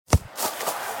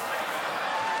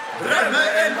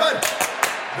Drømmeelver!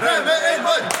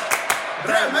 Drømmeelver!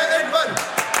 Drømmeelver!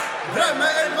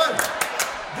 Drømmeelver!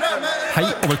 Hei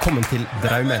og velkommen til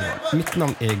Draumeelver. Mitt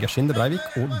navn er Gershinde Breivik,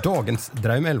 og dagens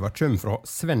Draumeelver kommer fra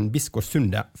Sven Biskår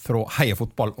Sunde fra Heia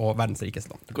Fotball og Verdens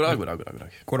rikeste land. God dag.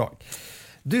 God dag.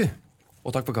 Du,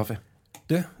 Og takk for kaffe.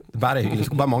 bare hyggelig,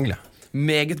 skulle bare mangle.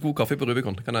 Meget god kaffe på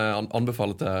Rubicon. Kan jeg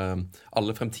anbefale til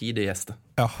alle fremtidige gjester.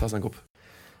 Ja. Ta seg en kopp.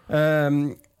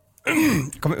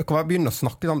 Kan vi begynne å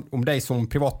snakke om deg som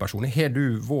privatperson? Har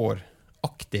du vært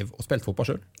aktiv og spilt fotball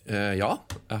selv? Ja,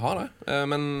 jeg har det.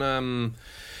 Men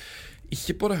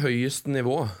ikke på det høyeste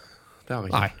nivået. Det har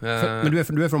jeg ikke. Nei, men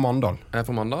du er fra Mandal. Jeg er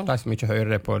fra Mandal. De som ikke hører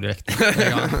det på direkten.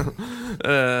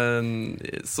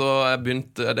 Så jeg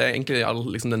begynte. Det er egentlig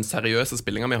liksom den seriøse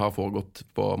spillingen vi har foregått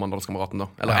på Mandalskameraten da.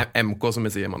 Eller MK som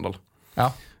vi sier i Mandal. Ja.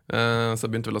 Så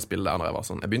jeg begynte vel å spille der når jeg var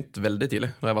sånn. Jeg begynte veldig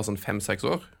tidlig, når jeg var sånn 5-6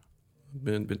 år.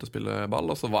 Begynte å spille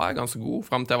ball, og så var jeg ganske god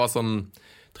frem til jeg var sånn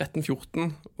 13-14,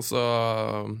 og så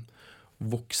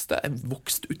vokste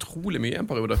utrolig mye en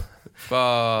periode. Fra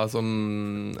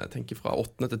sånn, jeg tenker fra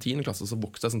 8. til 10. klasse, så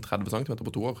vokste jeg sånn 30 cm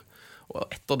på 2 år.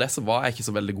 Og etter det så var jeg ikke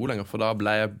så veldig god lenger, for da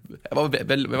ble jeg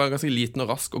var ganske liten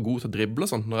og rask og god til å drible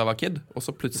sånn når jeg var kid, og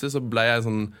så plutselig så ble jeg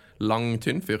sånn lang,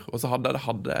 tynn fyr, og så hadde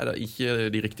jeg ikke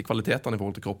de riktige kvalitetene i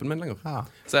forhold til kroppen min lenger. Ja.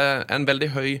 Så jeg er en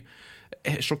veldig høy,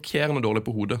 sjokkerende dårlig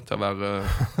på hodet til å være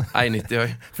 1,90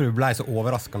 høy. For du ble så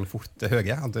overraskende fort høy,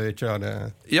 at du ikke hadde...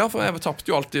 Ja, for jeg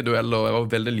tappte jo alltid i duell, og jeg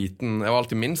var veldig liten. Jeg var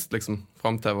alltid minst, liksom,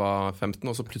 frem til jeg var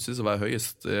 15, og så plutselig så var jeg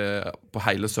høyest på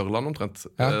hele Sørlandet omtrent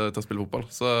til å spille fotball.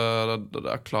 Så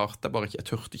da klarte jeg bare ikke, jeg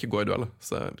tørte ikke gå i dueller.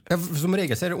 Så... Ja, som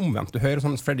regel så er det omvendt. Du hører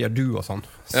sånn Freddy Adu og sånn,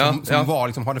 som var,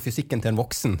 liksom, hadde fysikken til en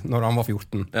voksen når han var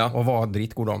 14, og var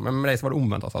dritgod da. Men med deg så var det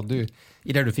omvendt, altså.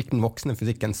 I det du fikk den voksne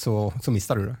fysikken, så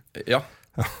mistet du det. Ja.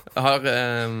 Jeg har,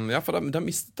 for da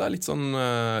mistet jeg litt sånn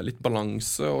litt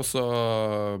balanse, og så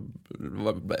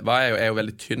var jeg jo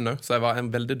veldig tynn også, så jeg var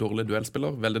en veldig dårlig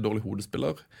duellspiller, veldig dårlig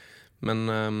hodespiller, men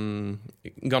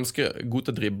ganske god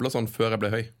til å drible og sånn før jeg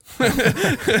ble høy.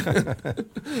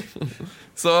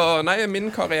 Så nei,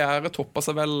 min karriere toppet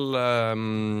seg vel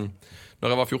når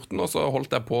jeg var 14 år, så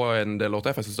holdt jeg på en del år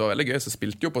til. Jeg synes det var veldig gøy, så jeg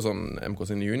spilte jo på sånn MK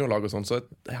sin juniorlag og sånn, så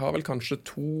jeg har vel kanskje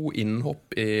 2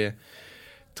 innhopp i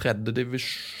 4.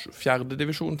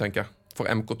 divisjon, tenker jeg, for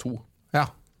MK2. Ja.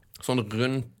 Sånn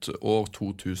rundt år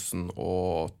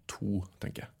 2002,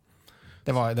 tenker jeg.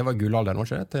 Det var gullalderen, var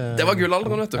ikke det? Det var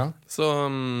gullalderen, vet du. Ja. Så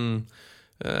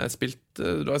jeg spilte,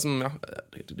 det var liksom,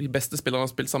 de beste spillerne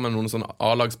har spilt sammen med noen sånne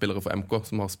A-lagspillere for MK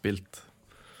som har spilt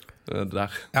der.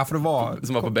 Ja, for det var...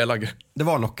 Som var på B-laget. Det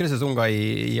var noen sesonger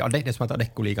i det som heter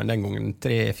Adecco-ligaen den gangen,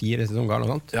 3-4 sesonger eller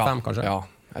noe sånt? Ja, 5 kanskje? Ja.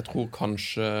 Jeg tror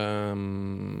kanskje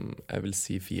jeg vil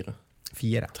si 4.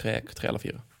 3 eller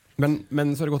 4. Men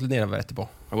så har det gått litt nedover etterpå.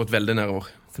 Det har gått veldig nedover.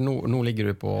 For nå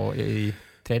ligger du på i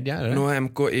 3., er det? Nå er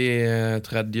MK i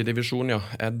 3. divisjon, ja.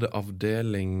 Ed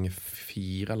avdeling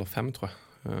 4 eller 5, tror jeg.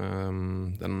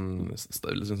 Den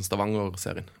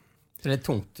Stavanger-serien. Så det er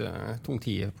tung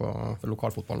tid for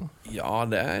lokalfotballen? Ja,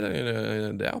 det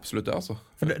er absolutt det, altså.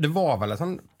 For det var vel en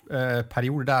sånn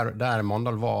periode der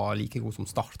Mandal var like god som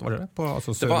Start, var det det? På,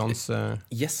 altså Sørlands...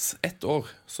 Yes, 1 år.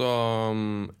 Så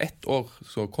 1 år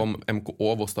så kom MK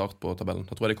over Start på tabellen.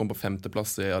 Jeg tror de kom på 5.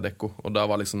 plass i Adecco, og da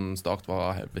var liksom Start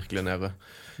var virkelig nede.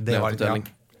 Det var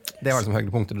liksom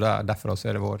høydepunktet, derfor så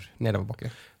er det vår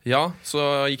nedoverbakke. Ja,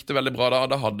 så gikk det veldig bra da.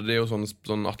 Da hadde de jo sånn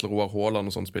Atle Roar Haaland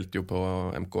og sånn spilte jo på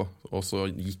MK, og så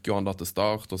gikk jo han da til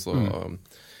Start, og så...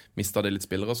 mistet de litt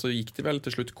spillere, så gikk de vel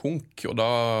til slutt konk, og da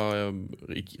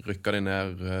rykket de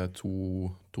ned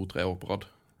 2-3 år på rad.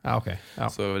 Ja, ok. Ja.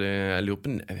 Så jeg lurer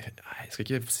på, jeg skal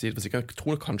ikke si det for sikkert, jeg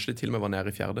tror kanskje de til og med var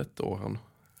nede i 4. et år her nå.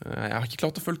 Jeg har ikke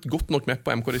klart å følge godt nok med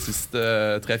på MK de siste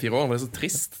 3-4 årene, for det er så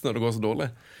trist når det går så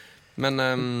dårlig. Men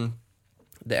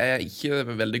det er ikke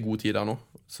veldig god tid der nå,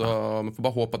 så vi får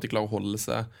bare håpe at de klarer å holde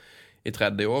seg i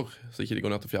 3. år, så ikke de går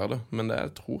ned til 4. Men det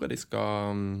tror jeg de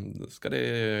skal de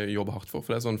jobbe hardt for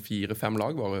det er sånn 4-5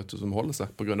 lag bare, som holder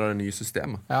seg på grunn av det nye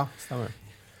systemet. Ja, stemmer.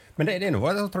 Men det er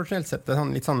noe tradisjonelt sett, det er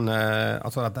litt sånn,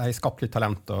 altså at de har skapt litt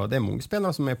talent, og det er mange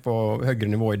spillere som er på høyere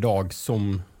nivå i dag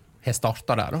som har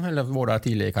startet der, eller var der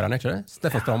tidlig i karrieren, ikke det?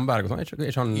 Stefan Strandberg og sånn,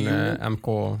 ikke han MK?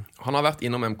 Han har vært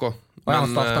innom MK. Men,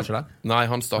 han startet ikke der? Nei,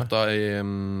 han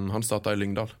startet i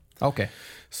Lyngdal. Ok.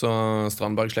 Så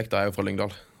Strandberg-slekta er jo fra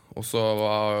Lyngdal. Og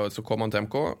så kom han til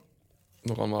MK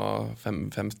når han var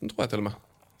 15, tror jeg til og med.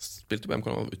 Spilte på MK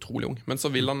når han var utrolig ung. Men så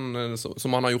ville han,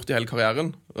 som han har gjort i hele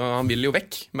karrieren, han ville jo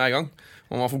vekk med en gang.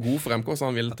 Han var for god for MK, så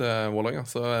han ville til Vålerenga.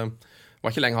 Så det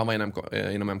var ikke lenge han var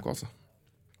innom MK altså.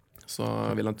 Så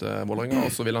ville han til Vålerenga,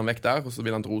 og så ville han vekk der, og så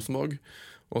ville han til Rosenborg.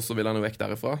 og så ville han jo vekk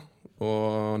derifra.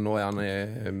 Og nå er han i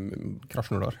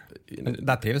Krasnodar.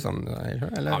 Der trives han,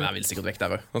 eller? Ja, men han vil sikkert vekk der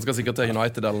også. Han skal sikkert til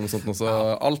United eller noe sånt. Så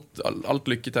alt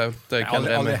lykke til Ken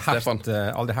Remi, Stefan.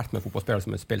 Aldri hørt med fotballspillere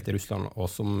som har spilt i Russland og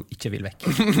som ikke vil vekk.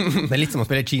 Det er litt som å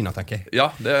spille i Kina, tenker jeg. Ja,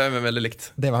 det er veldig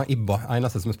likt. Det var Ibba,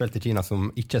 eneste som har spilt i Kina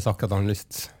som ikke har sagt at han har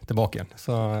lyst tilbake igjen.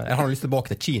 Så jeg har lyst tilbake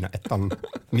til Kina etter han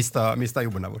mistet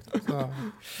jobben der borte.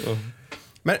 Så.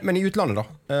 Men i utlandet da,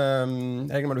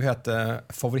 jeg regner med du har et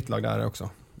favorittlag der også.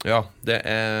 Ja, det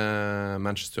er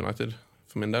Manchester United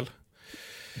for min del.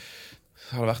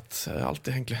 Det har det vært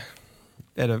alltid, egentlig.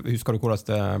 Husker du hvordan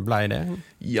det ble det?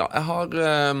 Ja, jeg har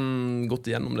gått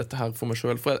igjennom dette her for meg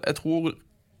selv. For jeg tror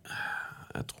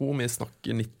vi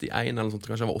snakker 91 eller noe sånt,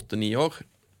 kanskje jeg var 8-9 år.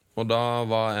 Og da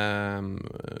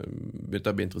begynte jeg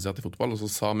å bli interessert i fotball, og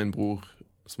så sa min bror,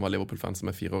 som var Liverpool-fan,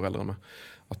 som er 4 år eldre enn meg,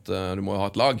 at du må jo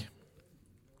ha et lag.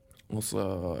 Og så,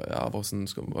 ja,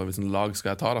 hvilken lag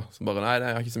skal jeg ta da? Så bare, nei,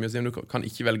 jeg har ikke så mye å si, men du kan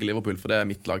ikke velge Liverpool, for det er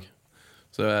mitt lag.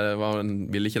 Så jeg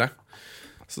ville ikke det.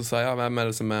 Så sa jeg, hvem er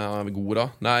det som er gode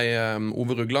da? Nei,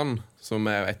 Ove Rugland, som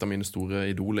er et av mine store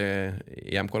idoler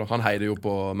i MK da, han heide jo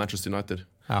på Manchester United.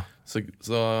 Ja. Så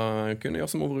jeg kunne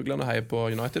gjøre som Ove Rugland og heie på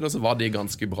United, og så var de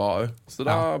ganske bra også. Så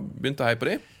da begynte jeg å heie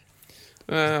på de.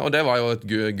 Og det var jo et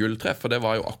gulltreff, for det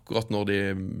var jo akkurat når de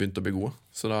begynte å bli gode.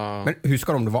 Så da... Men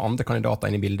husker du om det var andre kandidater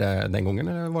inne i bildet den gangen,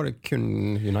 eller var det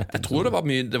kun United? Jeg tror det var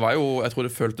mye, jeg tror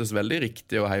det føltes veldig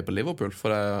riktig å heie på Liverpool,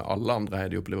 for alle andre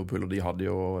heide jo på Liverpool, og de hadde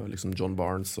jo liksom John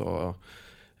Barnes og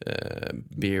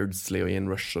Beardsley og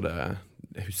Ian Rush, og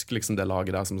jeg husker liksom det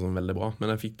laget der som veldig bra,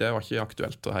 men det var ikke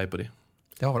aktuelt å heie på de.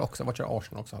 Det var ikke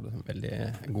Arsenal også hadde en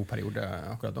veldig god periode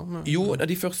akkurat da? Men... Jo,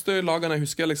 de første lagene jeg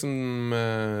husker liksom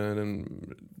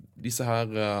disse her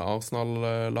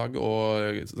Arsenal-lag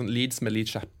og sånn Leeds med Lee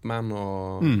Chapman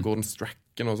og Gordon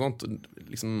Strachan og sånt,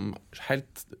 liksom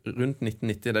helt rundt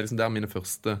 1990, det er liksom der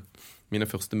mine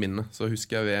første minner. Så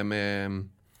husker jeg VM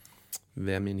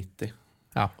i 90.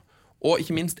 Ja. Og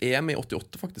ikke minst EM i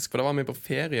 88 faktisk, for da var vi på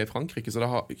ferie i Frankrike, så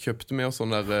da kjøpte vi oss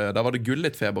sånn der, da var det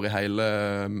gullitfeber i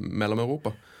hele Mellom-Europa.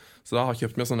 Så da har jeg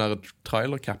kjøpt meg sånn der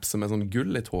trailercapse med sånn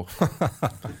gullithår.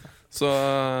 Så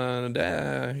det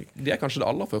er kanskje det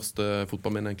aller første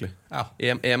fotballminnet egentlig. Ja.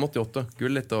 EM 88,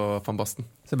 gullit og Van Basten.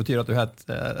 Så det betyr at du har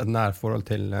et nær forhold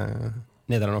til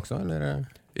Nederland også, eller?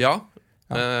 Ja.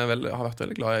 Jeg har vært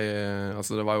veldig glad i,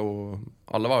 altså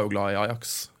alle var jo glad i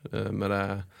Ajax med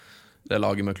det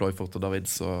laget med Kloifort og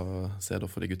Davids og Ceder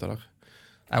for de gutta der.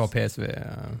 Jeg var PSV.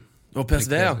 Og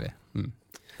PSV, ja.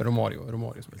 Romario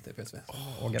spilte i PSV.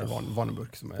 Og Gerard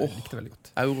Vanneburg, som jeg likte veldig godt.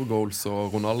 Eurogoals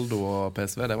og Ronaldo og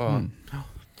PSV, det var...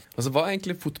 Altså,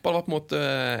 fotball var på en måte...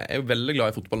 Jeg er jo veldig glad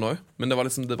i fotball nå, men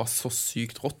det var så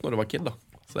sykt rått når du var kid da.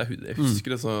 Så jeg husker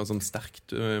det sånn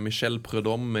sterkt. Michel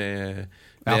Prudhomme i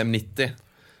VM 90.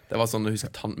 Det var sånn, jeg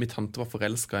husker min tante var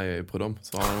forelsket i Prudhomme,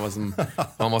 så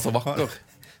han var så vakker.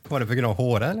 Var det på grunn av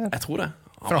håret, eller? Jeg tror det.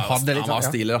 Han var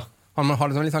stilig da. Han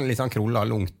hadde litt sånn krullet,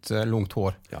 langt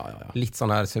hår. Ja. Litt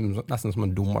sånn der, nesten som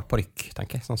en dommerparykk,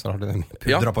 tenker jeg. Sånn så hadde den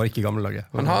pudret parykk i gamle laget.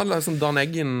 Han har liksom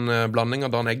blanding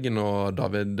av Dan Eggen og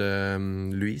David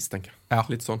Luiz, tenker jeg. Ja.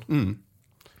 Litt sånn.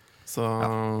 Så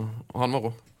han var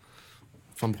rå.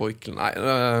 Van Breukelen. Nei,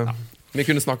 vi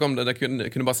kunne snakke om det.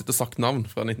 Kunne bare sitte og sagt navn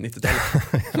fra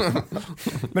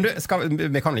 1990-tallet. Men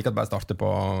vi kan like bare starte på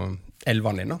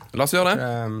elveren din da. La oss gjøre det.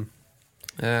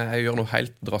 Jeg gjør noe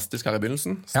helt drastisk her i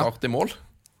begynnelsen. Start i mål.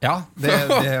 Ja, det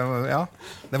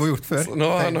var gjort før. Så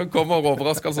nå kommer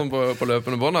overraskelsen på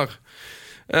løpende bånd her.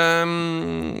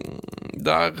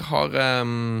 Der har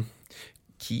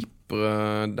keeper,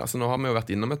 altså nå har vi jo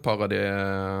vært innom et par av de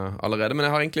allerede, men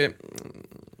jeg har egentlig...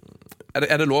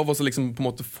 Er det lov å liksom på en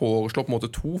måte foreslå på en måte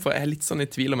 2? For jeg er litt sånn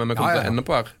i tvil om hvem jeg kommer til å ende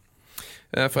på her.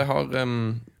 For jeg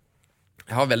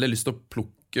har veldig lyst til å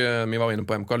plukke, vi var inne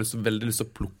på MK, jeg har veldig lyst til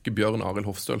å plukke Bjørn Arild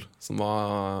Hofstøl, som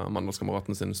var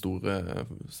Mandalskameraten sin store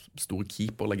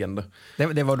keeperlegende.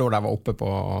 Det var da de var oppe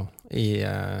i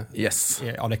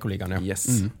Adecco-ligaen, ja.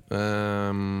 Yes.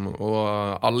 Og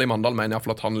alle i Mandal mener i hvert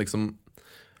fall at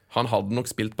han hadde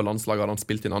nok spilt på landslaget, hadde han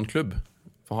spilt i en annen klubb.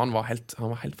 For han var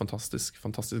helt fantastisk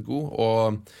god,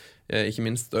 og ikke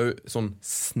minst sånn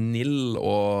snill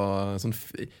og sånn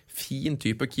fin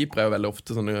type keeper er jo veldig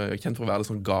ofte sånn, kjent for å være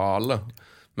sånn gale.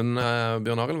 Men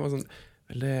Bjørn Arild var sånn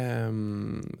veldig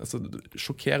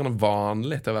sjokkerende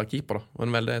vanlig til å være keeper da, og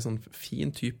en veldig sånn fin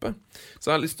type.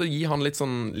 Så jeg har lyst til å gi han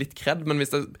litt kred, men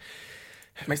hvis det...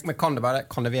 Men kan det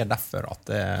være derfor at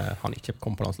han ikke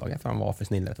kom på landslaget, for han var for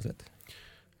snill rett og slett?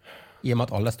 I og med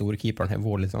at alle store keeperne har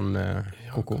vært litt sånn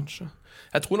koko. Kanskje.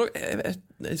 Jeg tror nok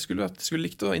jeg skulle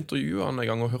likt å intervjue han en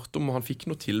gang og hørt om han fikk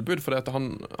noe tilbud, for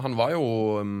han var jo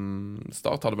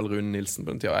Start hadde vel Rune Nilsen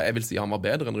på den tida. Jeg vil si han var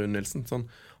bedre enn Rune Nilsen, sånn.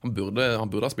 Han burde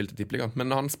ha spilt i Tippeligaen, men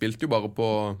han spilte jo bare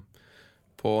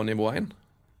på nivå 1.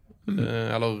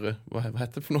 Eller hva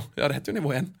heter det for noe? Ja, det heter jo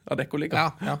nivå 1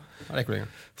 Adecco-ligaen. Ja,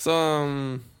 Adecco-ligaen. Så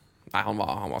nei, han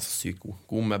var så sykt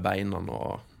god med beina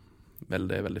og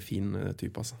veldig, veldig fin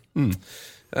type, altså.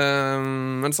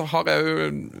 Men så har jeg jo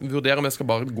vurdert om jeg skal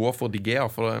bare gå for De Gea,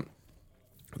 for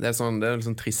det er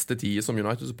liksom triste tider som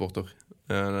United-supporter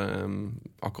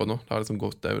akkurat nå. Det har liksom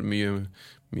gått, det er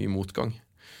mye motgang.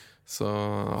 Så,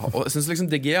 og jeg synes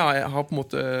liksom De Gea har på en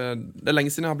måte, det er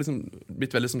lenge siden jeg har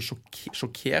blitt veldig sånn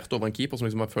sjokkert over en keeper som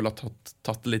liksom jeg føler har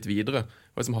tatt det litt videre.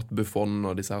 Jeg har liksom hatt Buffon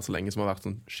og disse her så lenge som har vært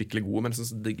sånn skikkelig gode, men jeg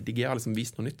synes De Gea har liksom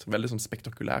vist noe nytt. Veldig sånn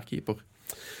spektakulær keeper.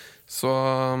 Så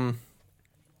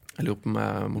jeg lurer på om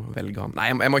jeg må velge han.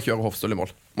 Nei, jeg må kjøre Hofstøl i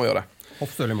mål. Må gjøre det.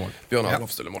 Hofstøl i mål. Bjørn Arild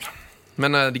Hofstøl i mål.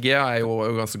 Men De Gea er jo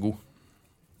ganske god.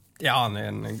 Ja, han er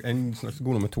en slags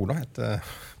god nummer 2 da.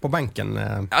 På benken.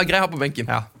 Ja, grei her på benken.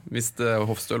 Ja. Hvis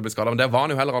Hofstøl blir skadet. Men det var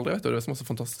han jo heller aldri, vet du. Det er som er så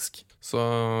fantastisk. Så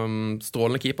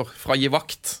strålende keeper. Fra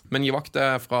Givakt. Men Givakt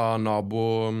er fra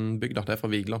nabobygda. Det er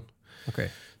fra Vigeland. Ok.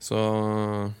 Så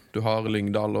du har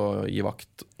Lyngdal og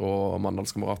Givakt og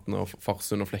Mandalskameratene og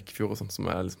Farsund og Flekkefjord og sånt, som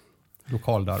er liksom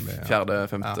Lokaldarby. Ja. 4.,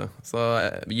 5. Ja. Så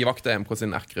Givakt er MK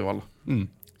sin erkerival.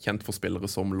 Kjent for spillere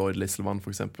som Lloyd Lisselvann, for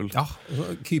eksempel. Ja,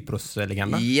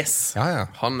 Kypros-legende. Yes! Ja.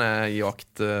 Han er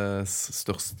Givakts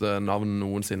største navn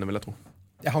noensinne, vil jeg tro.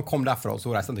 Ja, han kom derfra, og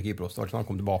så reiste han til Kypros. Det var ikke sånn han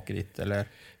kom tilbake dit, eller?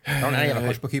 Han er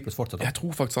kanskje på Kypros fortsatt. Jeg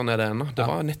tror faktisk han er det ennå. Det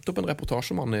var nettopp en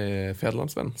reportasje om han i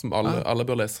Federlandsvennen, som alle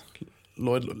bør lese.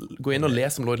 Gå inn og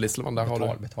les om Lloyd Lisselvann. Der har du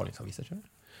betalingsaviser, ikke?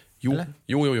 Jo.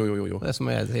 Det som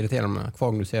er irriterende hver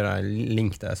gang du ser en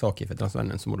link til en sak i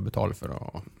Federlandsvennen, så må du betale for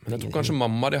å... Men jeg tror kanskje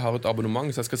mamma de har et abonnement,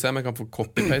 så jeg skal se om jeg kan få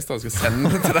copy-paste og skal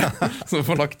sende det til deg, så du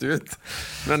får lagt det ut.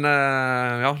 Men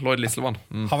ja, Lloyd Lisselvann.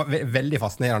 Han var veldig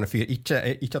fascinerende fyr.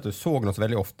 Ikke at du så noe så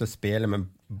veldig ofte spille, men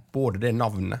både det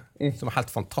navnet, som er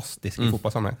helt fantastisk i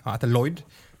fotballsammenheng. Han heter Lloyd,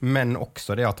 men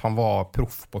også det at han var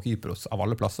proff på Kypros av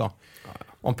alle plasser.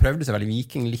 Og han prøvde seg vel i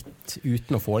Viking litt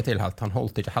uten å få det til helt. Han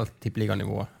holdt ikke helt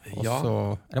tippeliganivået. Ja.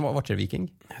 Eller var ikke det Viking?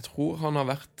 Jeg tror han har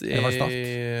vært i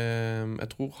Jeg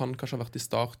tror han kanskje har vært i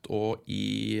Start og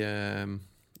i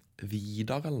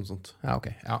Vidar eller noe sånt. Ja,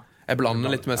 ok. Ja. Jeg blander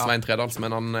litt med Svein Tredal, som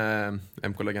en annen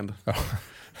MK-legende. Ja.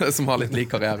 Som har litt lik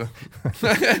karriere.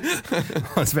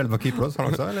 Han spiller på Kypros,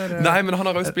 han også? Eller? Nei, men han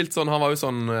har jo spilt sånn. Han var jo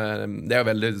sånn. Det er jo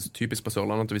veldig typisk på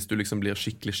Sørlandet at hvis du liksom blir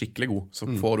skikkelig god, så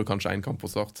får du kanskje en kamp på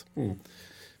Start.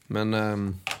 Men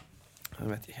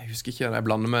jeg husker ikke. Jeg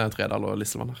blander med Tredal og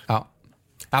Lisselvann her. Ja.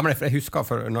 Ja, men jeg husker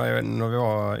når vi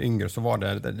var yngre, så var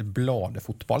det bladet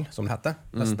Fotball, som det hette.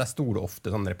 Der sto det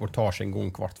ofte sånn reportasje en gang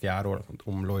hvert 4. år sånt,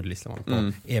 om Lloyd Lisselvann på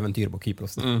eventyr på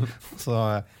Kypros. Så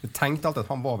jeg tenkte alltid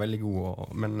at han var veldig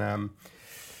god, men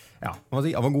ja, han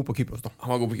var god på Kypros da.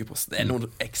 Han var god på Kypros. Det er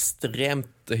noen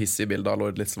ekstremt hissige bilder av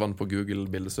Lloyd Lisselvann på Google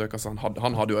bildesøk. Altså,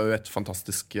 han hadde jo et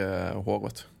fantastisk hår,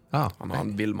 vet du. Ja. Han har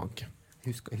en vill manke.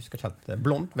 Jeg husker ikke helt.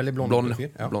 Blond, veldig blond. Fyr.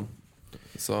 Ja. Blond.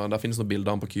 Så der finnes noen bilder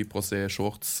av han på Kypros i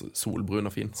shorts, solbrun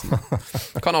og fin.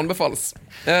 Kan anbefales.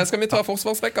 Skal vi ta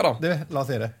forsvarsrekka da? La oss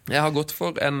si det. Jeg har gått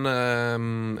for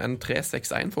en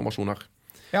 3-6-1-formasjon her.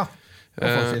 Ja,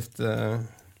 offensivt.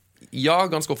 Ja,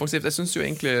 ganske offensivt. Jeg synes jo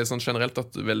egentlig sånn generelt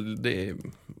at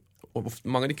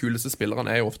mange av de kuleste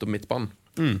spillerne er jo ofte på midtbanen.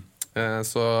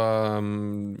 Så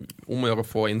om å gjøre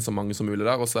å få inn så mange som mulig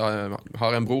der. Og så har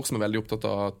jeg en bror som er veldig opptatt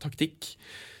av taktikk,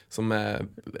 som er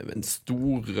en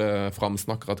stor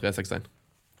framsnakker av 3-6-1.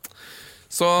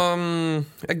 Så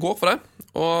jeg går for det.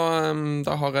 Og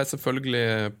da har jeg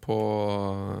selvfølgelig på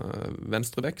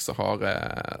venstre bekk, så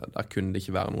der kunne det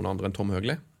ikke være noen andre enn Tom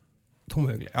Høgli. Tom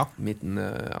Høgli, ja. Mitt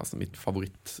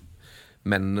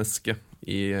favorittmenneske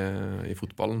i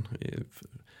fotballen.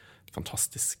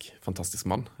 Fantastisk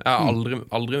mann. Jeg har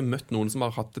aldri møtt noen som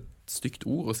har hatt et stygt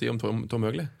ord å si om Tom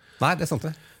Høgli. Nei, det er sant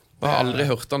det. Jeg har aldri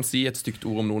hørt han si et stygt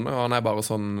ord om noen. Han er bare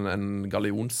sånn en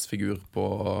gallionsfigur på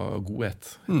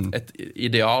godhet. Et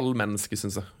idealmenneske,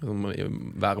 synes jeg, som i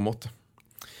væremåte.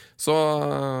 Så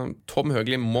Tom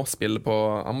Høgli må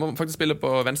faktisk spille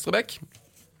på venstre bekk.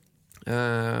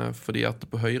 Fordi at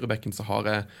på høyre bekken så har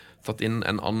jeg tatt inn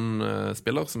en annen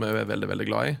spiller som jeg er veldig, veldig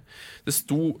glad i.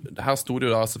 Her sto det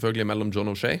jo da selvfølgelig mellom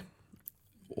John O'Shea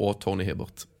og Tony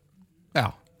Hibbert.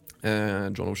 Ja.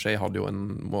 John O'Shea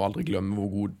må aldri glemme hvor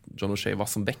god John O'Shea var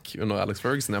som back under Alex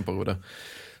Ferguson i en periode.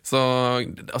 Så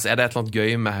altså, er det et eller annet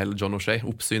gøy med hele John O'Shea,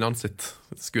 oppsynene sitt,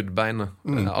 skuddbeinet,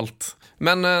 alt.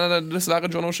 Men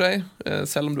dessverre John O'Shea,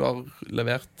 selv om du har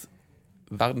levert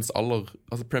verdens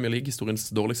altså Premier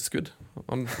League-historiens dårligste skudd.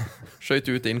 Han skjøt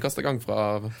ut i innkastegang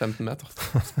fra 15 meter.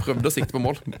 Prøvde å sikte på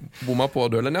mål, bomma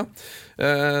på dødlinja.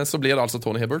 Så blir det altså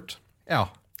Tony Hibbert,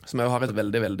 som jeg har et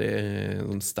veldig, veldig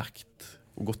sånn sterkt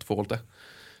og godt forhold til.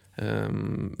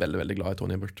 Veldig, veldig glad i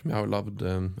Tony Hibbert. Jeg har jo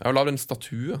lavd en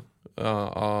statue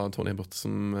av Tony Hibbert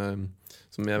som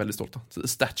jeg er veldig stolt av.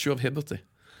 Statue of Hibberty.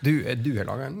 Du har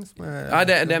laget en? Nei,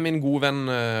 det er min gode venn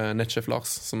Netchef Lars,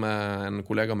 som er en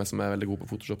kollega med som er veldig god på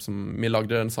Photoshop. Vi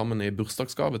lagde den sammen i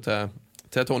bursdagsgave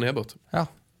til Tony Hibbert. Ja.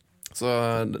 Så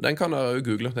den kan dere jo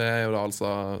google. Det er jo da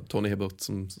altså Tony Hibbert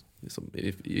som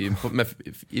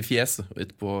i fjeset og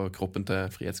ikke på kroppen til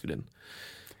Frihetsgudinnen.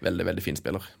 Veldig, veldig fin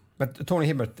spiller. Men Tony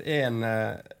Hibbert er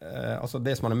altså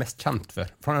det som han er mest kjent for.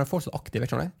 For han er fortsatt aktiv,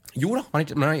 ikke sant? Jo da.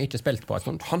 Men han har ikke spilt på et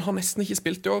sånt. Han har nesten ikke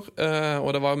spilt i år, og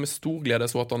det var med stor glede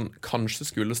så at han kanskje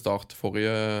skulle starte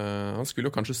Han skulle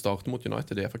jo kanskje starte mot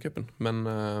United i FA-cupen, men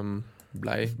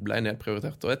ble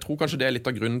nedprioritert. Og jeg tror kanskje det er litt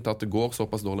av grunnen til at det går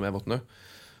såpass dårlig med Everton nå.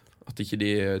 At ikke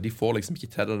de får liksom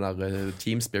ikke til den der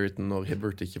team-spiriten når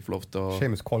Hibbert ikke får lov til å...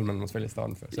 Seamus Coleman må spille i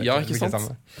stedet for. Ja, ikke sant?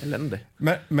 Elendig.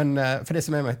 Men for det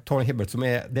som er med Tony Hibbert, som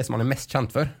er det som han er mest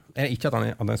kjent for, er ikke at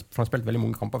han har spilt veldig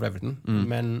mange kamper for Everton,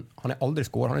 men han er aldri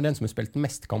skåret. Han er den som har spilt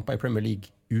mest kamper i Premier League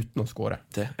uten å skåre.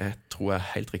 Det tror jeg er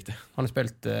helt riktig. Han har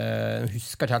spilt, jeg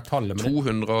husker ikke helt tallet, men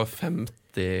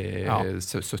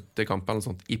 250-70 kamper eller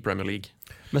sånt i Premier League.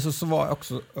 Men så var jeg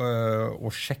også å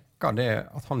sjekke det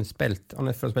at han har spilt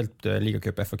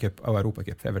Liga-cup, FA-cup og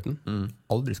Europa-cup for Everton.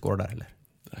 Aldri skåret der heller.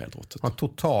 Det er helt rått.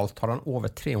 Totalt har han over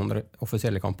 300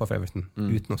 offisielle kamper for Everton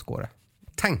uten å skåre.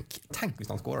 Tenk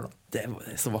hvis han skårer da. Det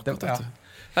er så vakkert.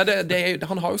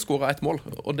 Han har jo skåret et mål,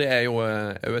 og det er jo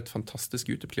et fantastisk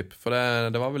YouTube-klipp. For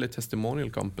det var vel i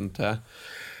testimonial-kampen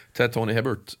til Tony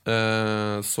Hibbert.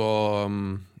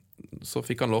 Så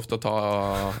fikk han lov til å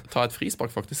ta et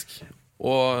frispark, faktisk.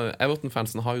 Og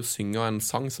Everton-fansen har jo synget en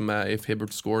sang som er If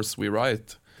Hibbert scores, we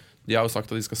riot. De har jo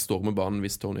sagt at de skal storme banen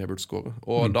hvis Tony Hibbert scorer.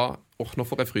 Og da, nå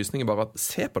får jeg frysninger bare at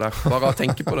se på det, bare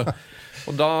tenke på det.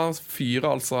 Og da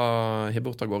fyrer altså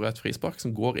Hibbert av gårde et frispark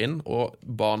som går inn, og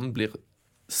banen blir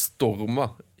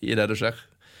stormet i det skjer.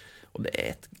 Og det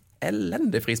er et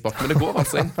elendig frispark, men det går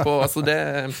altså inn på, altså det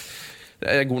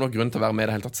er god nok grunn til å være med i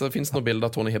det hele tatt. Så det finnes noen bilder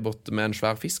av Tony Hibbert med en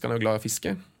svær fisk, han er jo glad i å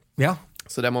fiske. Ja.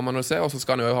 Så det må man jo se, og så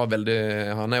skal han jo ha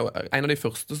han er jo en av de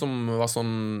første som var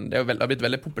sånn, det har blitt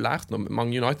veldig populært når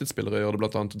mange United-spillere gjør det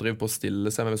blant annet, å drive på å stille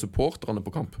seg med supporterne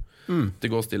på kamp. De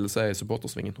går og stiller seg i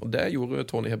supportersvingen, og det gjorde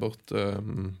Tony Hibbert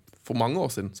for mange år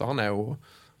siden, så han er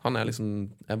liksom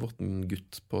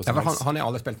Everton-gutt på sin hals. Han har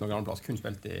aldri spilt noen annen plass, kun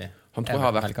spilt i han tror jeg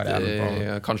har vært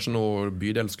kanskje noe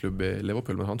bydelsklubb i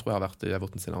Liverpool, men han tror jeg har vært i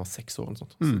Everton siden han var 6 år eller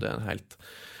sånt. Så det er en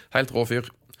helt rå fyr.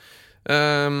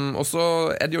 Og så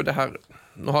er det jo det her.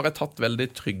 Nå har jeg tatt veldig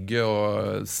trygge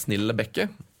og snille bekker,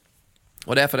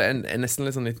 og det er fordi jeg er nesten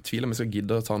litt sånn i tvil om jeg skal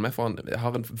gidde å ta han med, for jeg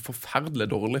har en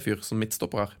forferdelig dårlig fyr som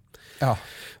midtstopper her. Ja.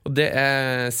 Og det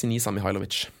er Sinisa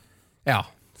Mihailovic. Ja.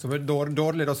 Så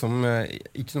dårlig da som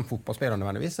ikke som fotballspiller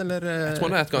nødvendigvis, eller? Jeg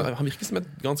tror han virker som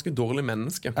et ganske dårlig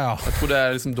menneske. Ja. Jeg tror det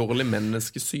er liksom dårlig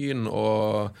menneskesyn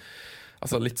og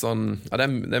altså litt sånn, ja, det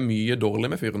er mye dårlig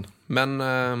med fyren. Men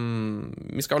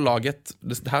vi skal lage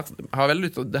det her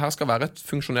skal være et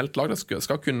funksjonelt lag. Det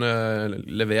skal kunne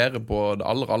levere på det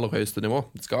aller høyeste nivå.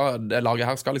 Det laget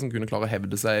her skal liksom kunne klare å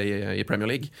hevde seg i Premier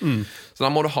League. Så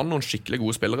da må du ha noen skikkelig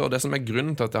gode spillere. Og det som er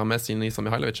grunnen til at jeg har med Sinisa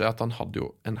Mihailovic, er at han hadde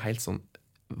jo en helt sånn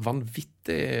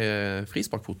vanvittig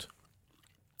frisparkfot.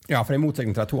 Ja, for i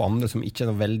motsetning til de to andre som ikke er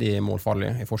så veldig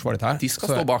målfarlige i forsvaret her. De skal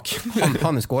stå bak.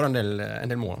 han skårer en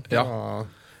del mål. Ja.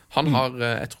 Han har,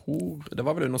 jeg tror, det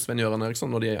var vel under Sven-Göran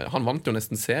Eriksson, han vant jo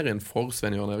nesten serien for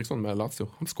Sven-Göran Eriksson med Lazio.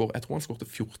 Jeg tror han skårte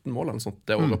 14 mål eller noe sånt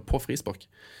det året på frispark.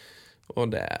 Og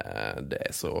det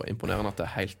er så imponerende at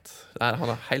det er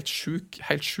han har helt sjuk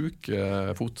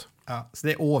fot. Ja, så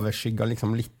det overskygger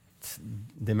liksom litt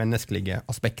det menneskelige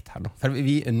aspekt her da. For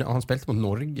han spilte mot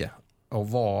Norge, og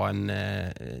var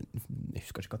jeg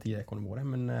husker ikke hva tid det kunne være,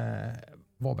 men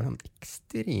var bare en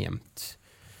ekstremt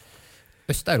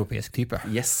østeuropeisk type.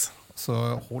 Yes. Så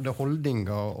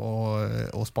holdninger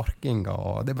og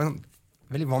sparkinger, det er bare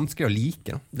veldig vanskelig å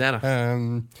like. Da. Det er det.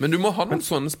 Men du må ha noen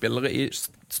sånne spillere i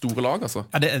store lag, altså.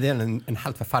 Ja, det er en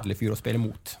helt forferdelig fyr å spille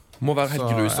mot. Må være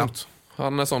helt grusomt. Ja.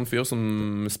 Han er sånn fyr som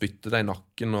spytter deg i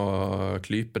nakken og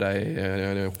klyper deg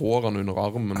i hårene under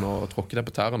armen og tråkker deg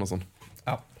på tærene og sånn.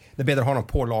 Ja. Det bedre å ha noe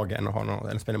på laget enn å ha noe,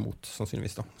 eller spille mot,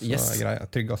 sannsynligvis. Da. Så Yes.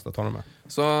 tryggest å ta noe med.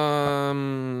 Så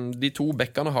de to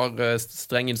bekkene har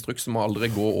streng instruks om å aldri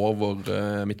gå over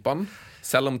midtbanen.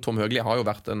 Selv om Tom Høgli har jo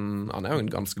vært han er jo en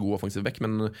ganske god offensiv bekk,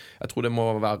 men jeg tror det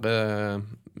må være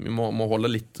vi må holde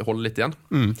litt igjen.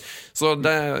 Så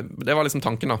det var liksom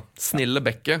tanken, da. Snille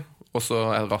bekke, og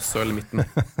så et rasshøl i midten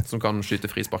som kan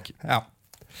skyte frispark. Ja.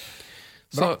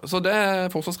 Så det er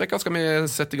forsvarsrekka. Skal vi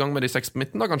sette i gang med de 6 på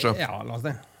midten, da, kanskje? Ja, la oss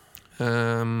det.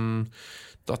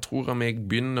 Da tror jeg vi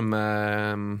begynner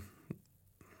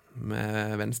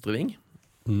med venstre ving.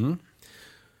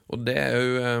 Og det er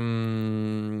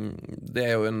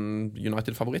jo en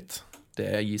United-favoritt. Det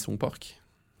er Ji Sung Park.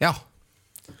 Ja.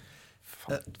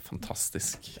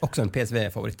 Fantastisk. Også en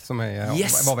PSV-favoritt, som jeg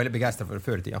var veldig begeistret for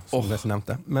før i tida, som det som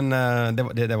nevnte. Men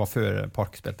det var før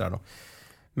Park spilte der, da.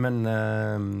 Men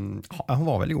han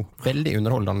var veldig god. Veldig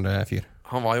underholdende fyr.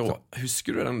 Han var jo,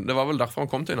 husker du den? Det var vel derfor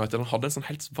han kom til United. Han hadde en sånn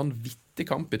helt vanvittig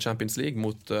kamp i Champions League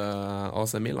mot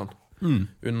AC Milan.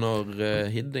 Under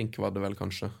Hiddink var det vel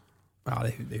kanskje. Ja,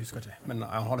 det husker jeg ikke. Men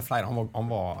han hadde flere.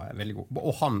 Han var veldig god.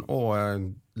 Og han og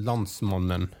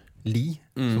landsmannen Lee,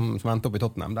 som endte opp i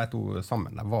Tottenham, de to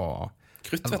sammen, det var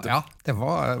krutt, vet du. Ja, det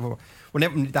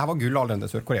var gullalderen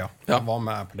til Sør-Korea. Ja. Han var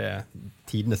med på det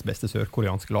tidenes beste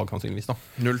sørkoreanske lag, sannsynligvis.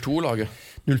 0-2-laget.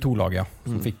 0-2-laget, ja.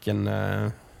 Som fikk en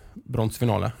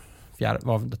bronsefinale.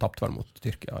 Det tapte vel mot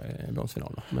Tyrkia i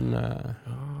bronsefinalen. Men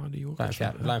de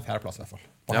det ble en fjerdeplass, i hvert fall.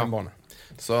 På hjemmebane.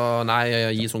 Så nei,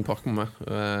 Ji Sung Park med meg.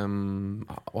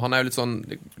 Og han er jo litt sånn.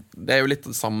 Det er jo litt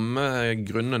samme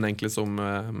grunnen egentlig som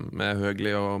med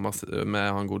Høgli og med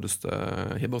han godeste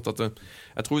Hibbert. At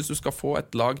jeg tror hvis du skal få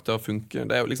et lag til å funke,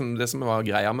 det er jo liksom det som var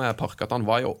greia med Park, at han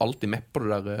var jo alltid med på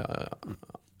det der.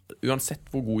 Uansett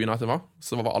hvor god United var,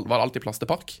 så var det alltid plass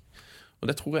til Park. Og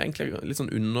det tror jeg egentlig er litt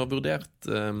sånn undervurdert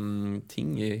ting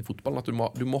i fotballen. At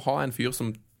du må ha en fyr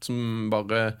som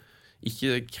bare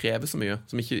ikke krever så mye.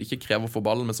 Som ikke krever å få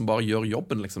ballen, men som bare gjør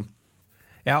jobben, liksom.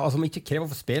 Ja, altså som ikke krever å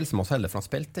få spille som oss heller, for han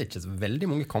spilte ikke så veldig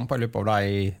mange kamper i løpet av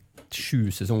de 7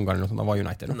 sesongene eller noe sånt, da var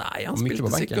United. Nei, han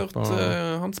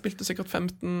spilte sikkert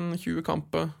 15-20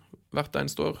 kamper hvert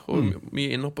eneste år, og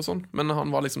mye innhopp og sånn. Men han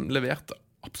var liksom levert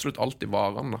absolutt alltid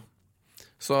varene, da.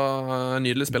 Så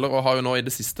nydelig spiller, og har jo nå i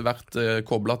det siste vært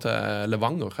koblet til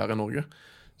Levanger her i Norge.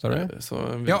 Så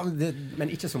ja, men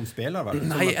ikke som spiller, vel?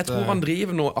 Nei, jeg tror han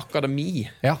driver noe akademi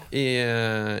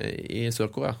i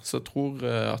Sør-Korea. Så jeg tror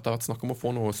at det har vært snakk om å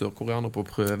få noen sørkoreaner på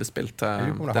prøvespill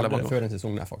til Levanger. Før en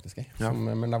sesong der, faktisk.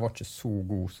 Men det var ikke så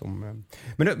god som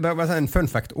Men det bare si en fun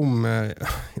fact om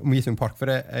Ji Sung Park, for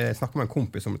jeg snakket med en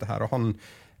kompis om dette her, og han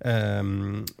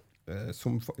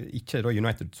som ikke er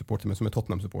United-supporter, men som er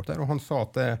Tottenham-supporter, og han sa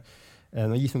at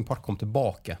når Ji Sung Park kom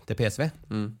tilbake til PSV,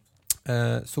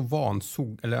 så var han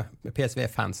eller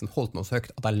PSV-fansen holdt noe så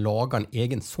høyt at de laget en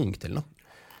egen sang til den.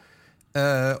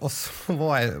 Og så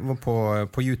var jeg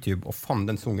på YouTube og fant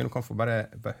den sangen, og kan få bare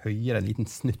høre en liten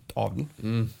snutt av den.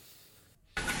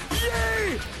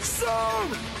 Ji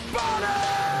Sung Park!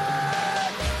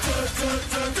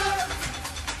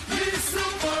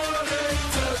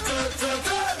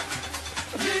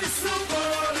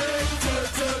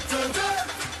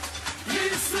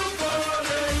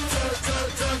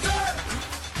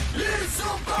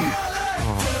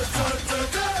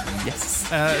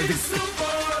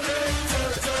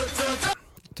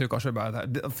 Tror kanskje bare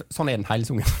sånn er den hele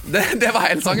sangen. Det var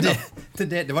hele sangen, da.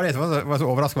 Det var det som var så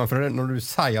overraskende, for når du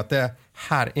sier at det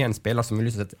her er en spiller som vi har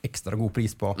lyst til å sette ekstra god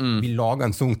pris på, vi lager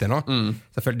en sang til nå,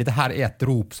 selvfølgelig, dette her er et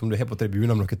rop som du har på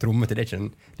tribunen med noen trommer til,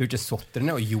 du er ikke satt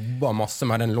ned og jobber masse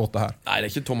med den låta her. Nei, det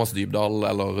er ikke Thomas Dybdahl,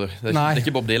 eller det er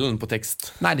ikke Bob Dylan på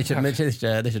tekst. Nei, det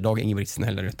er ikke Dag Ingebrigtsen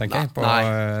heller, tenker jeg.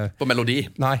 På melodi.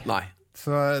 Nei.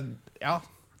 Så, ja.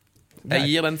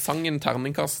 Jeg gir den sangen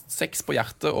terningkast 6 på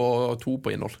hjertet og 2 på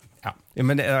innhold. Ja,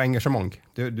 men det er engasjement.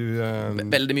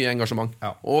 Veldig mye engasjement.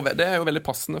 Ja. Og det er jo veldig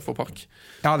passende for Park.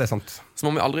 Ja, det er sant. Så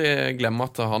må vi aldri glemme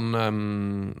at han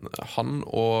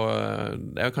og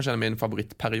det er jo kanskje en av mine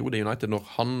favorittperiode i United, når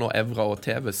han og Evra og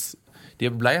Tevez,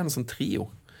 de ble en sånn trio.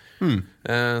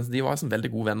 De var sånn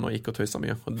veldig gode venner og gikk og tøysa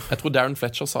mye. Jeg tror Darren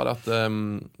Fletcher sa det at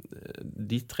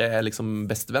de 3 er liksom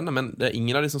bestevenner, men det er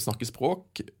ingen av de som snakker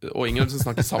språk, og ingen av de som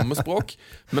snakker samme språk,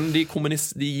 men de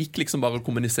gikk liksom bare og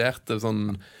kommuniserte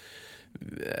sånn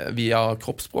via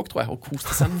kroppsspråk, tror jeg, og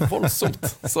koste seg voldsomt.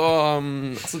 Så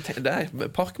altså,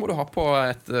 Park må du ha på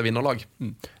et vinnerlag.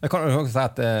 Jeg kan også si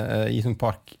at Ji Sung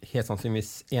Park helt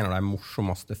sannsynligvis en av de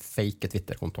morsomste fake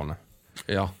Twitter-kontoene.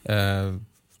 Ja.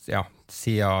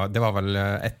 Siden det var vel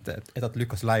etter at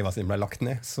Lukas Leiva sin ble lagt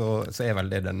ned, så er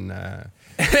vel det den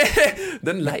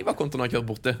Den Leiva-kontoen har jeg kjørt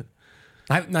borti.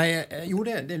 Nei, jo,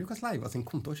 det er Lucas Leiva sin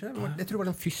konto, ikke det? Jeg tror det var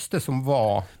den første som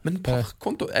var... Men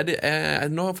parkkonto,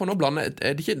 nå blander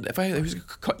er det ikke, for jeg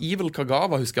husker Evil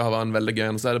Kagawa husker jeg var en veldig gøy,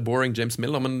 og så er det Boring James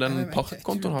Miller, men den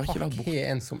parkkontoen har ikke vært bort. Park er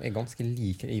en som er ganske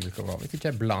lik Evil Kagawa. Vet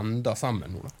ikke, jeg blander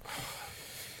sammen nå da.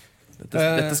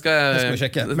 Dette skal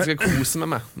jeg kose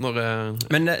med når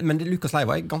men det Lucas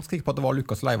Leiva, jeg er ganske sikker på at det var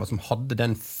Lucas Leiva som hadde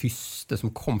den første som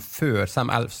kom før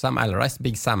Sam Allardyce.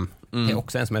 Big Sam er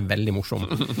også en som er veldig morsom.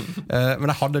 Men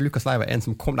de hadde Lucas Leiva en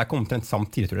som kom, de kom omtrent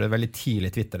samtidig, tror jeg. Det er veldig tidlig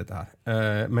i Twitter dette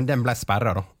her. Men den ble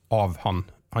sperret da, av han.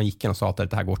 Han gikk inn og sa at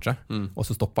dette her går ikke, og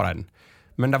så stoppet de den.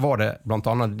 Men der var det blant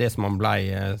annet det som han ble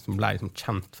liksom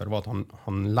kjent for, var at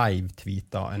han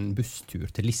live-tweetet en busstur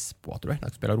til Lisboa, tror jeg,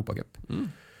 der han spiller Europacup.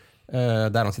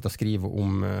 Der han sitter og skriver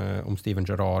om Steven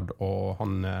Gerrard og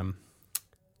han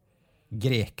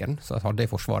grekeren som hadde i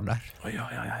forsvar der. Ja.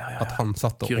 At han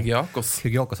satt og Kyrgiakos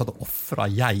satt og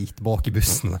offret geit bak i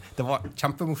bussen. Det var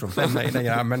kjempemorsomt,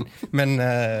 men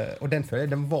og den føler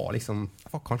jeg, den var liksom,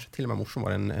 det var kanskje til og med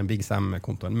morsommere enn Big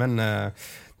Sam-kontoen, men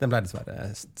den ble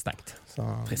dessverre stengt. Så.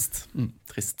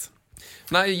 Trist.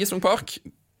 Nei, Gisling Park.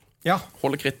 Ja.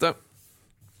 Holde krittet.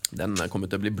 Den kommer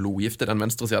til å bli blodgiftig, den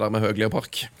venstre siden der med Høgli og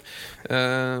Park.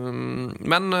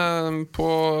 Men på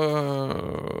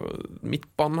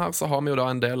midtbanen her så har vi jo da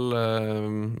en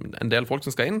del folk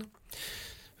som skal inn.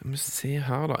 Vi må se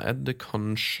her da, er det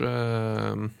kanskje...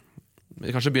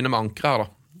 Vi kanskje begynner med ankeret her da.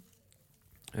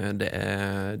 Det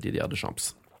er Didier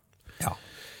Deschamps. Ja.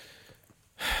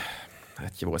 Jeg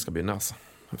vet ikke hvor jeg skal begynne, altså.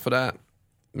 For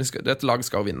dette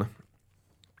laget skal vinne.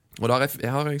 Og da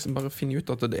jeg har liksom bare finnet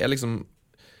ut at det er liksom...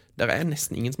 Det er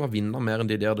nesten ingen som har vunnet mer enn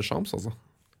Didier Deschamps, altså.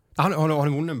 Han har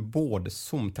vunnet både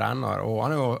som trener, og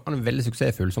han er veldig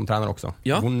suksessfull som trener også.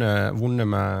 Ja. Vunnet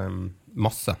med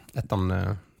masse etter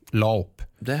han la opp.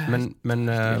 Men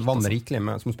vann rikelig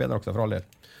som spiller også, for all del.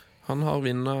 Han har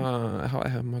vunnet,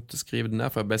 jeg måtte skrive det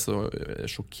ned, for jeg ble så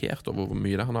sjokkert over hvor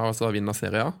mye det. Han har altså vunnet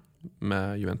Serie A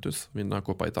med Juventus, vunnet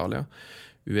Coppa Italia,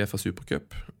 UEFA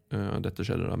Supercup, dette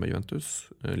skjedde da med Juventus,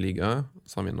 Liga,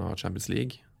 så han vunnet Champions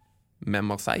League, med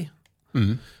Marseille.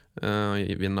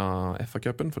 Vinner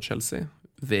FA-cupen for Chelsea,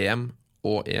 VM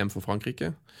og EM for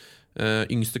Frankrike.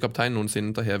 Yngste kaptein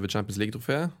noensinne til å heve Champions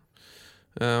League-trofeet.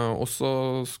 Og så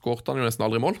skårte han jo nesten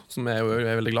aldri mål, som jeg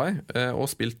er veldig glad i, og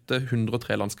spilte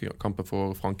 103 landskamper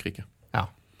for Frankrike. Ja.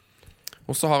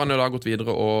 Og så har han jo da gått videre,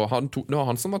 og det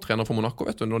var han som var trener for Monaco,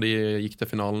 vet du, når de gikk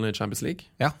til finalen i Champions League.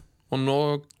 Ja. Og nå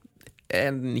er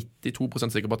jeg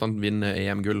 92% sikker på at han vinner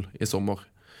EM-gull i sommer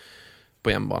på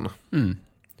hjemmebane.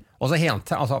 Og så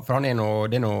for han det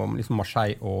er noe liksom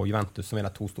Marseille og Juventus som er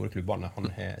de to store klubbene han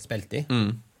har spilt i,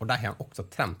 og der har han også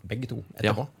trent begge to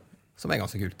etterpå, som er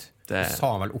ganske kult. Det sa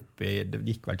han vel opp i, det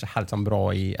gikk vel ikke helt sånn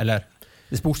bra i, eller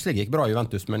det sportslige gikk bra i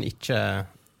Juventus, men ikke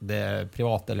det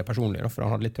private eller personlige, for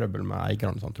han hadde litt trøbbel med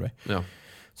eierne, sånn, tror jeg. Ja.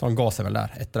 Så han ga seg vel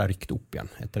der, etter de rykte opp igjen,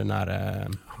 etter den der...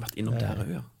 Han har vært innom der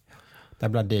også, ja. De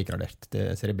ble degradert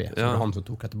til Serie B, så det var han som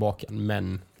tok det tilbake igjen,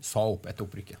 men sa opp etter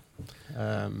opprykket.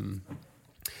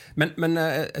 Men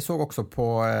jeg så også på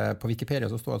Wikipedia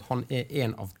så står det at han er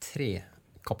en av 3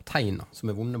 kapteiner som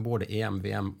har vunnet både EM,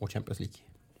 VM og Champions League.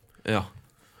 Ja.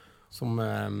 Som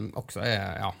også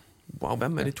er, Wow,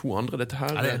 hvem er de 2 andre? Dette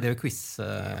her... det er jo quiz.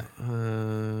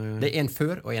 Det er en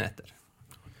før og en etter.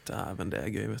 Dæven, det er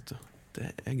gøy, vet du.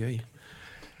 Det er gøy.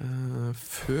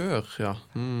 Før, ja.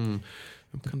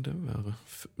 Hvem kan det være?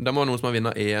 Det må være noen som har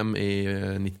vunnet EM i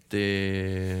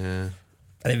 90...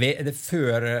 Det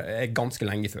før er ganske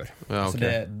lenge før. Ja,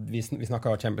 okay. Så vi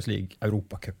snakker Champions League,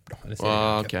 Europacup da.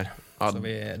 Okay. Så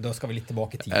da skal vi litt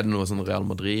tilbake i tid. Er det noe sånn Real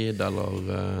Madrid, eller...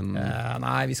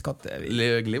 nei, vi skal...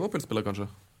 Liverpool spiller kanskje?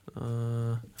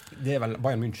 Det er vel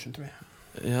Bayern München, tror jeg.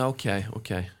 Ja, ok.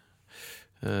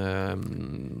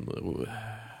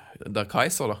 Det er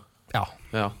Kaiser, da?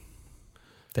 Ja.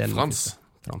 Frans.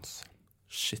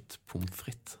 Shit, pommes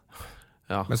frites.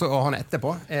 Ja. Men så han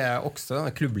etterpå er også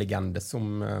en klubblegende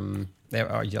som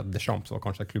Deschamps var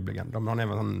kanskje en klubblegende, men han er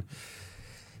vel sånn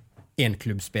en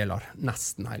klubbspiller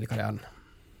nesten hele karrieren.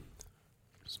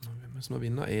 Som har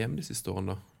vunnet EM de siste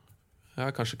årene da?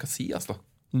 Ja, kanskje Casillas da?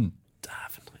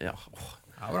 Dæven, ja.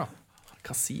 Ja, bra.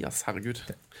 Casillas, herregud.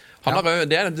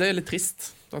 Det er litt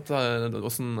trist at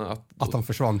han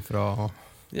forsvant fra...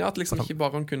 Ja, at liksom ikke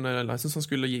bare han kunne... Jeg synes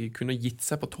han kunne gitt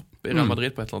seg på topp i Real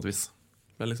Madrid på et eller annet vis.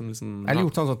 Liksom, eller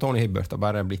gjort sånn som Tony Hibbert og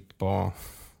bare blitt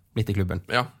i klubben.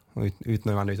 Ja. Uten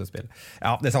nødvendigvis å spille.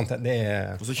 Ja, det er sant.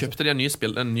 Og så kjøpte de en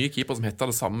ny keeper som heter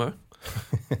det samme.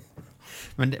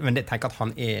 men det tenker at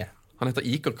han er... Han heter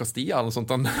Iker Castilla eller noe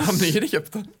sånt. Han nye de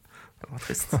kjøpte. Det var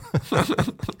trist.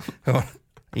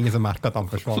 Ingen som merker at han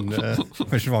forsvann ut. Det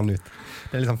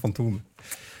er litt sånn fantom.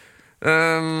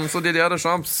 Så Didier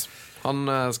Deschamps, han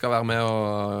skal være med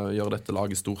og gjøre dette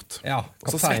laget stort. Ja,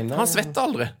 Og så han svetter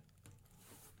aldri.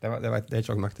 Det er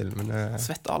ikke jeg nok til, men...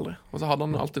 Svetter aldri. Og så hadde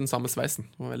han alltid den samme sveisen.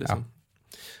 Det var veldig sånn.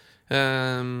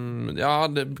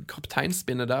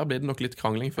 Kapteinspinnet der blir det nok litt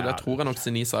krangling, for det tror jeg nok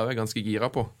Sinisa er ganske gira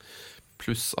på.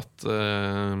 Pluss at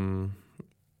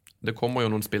det kommer jo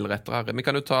noen spillere etter her. Vi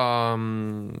kan jo ta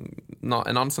en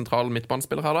annen sentral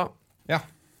midtbanespiller her da. Ja.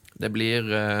 Det blir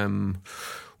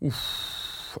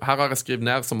her har jeg skrevet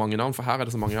ned så mange navn, for her er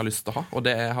det så mange jeg har lyst til å ha. Og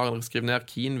det har jeg skrevet ned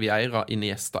Keane, Vieira,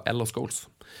 Iniesta eller Scholes.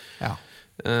 Ja.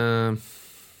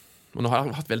 Og nå har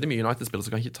jeg hatt veldig mye United-spillere,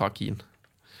 så kan jeg ikke ta Keane.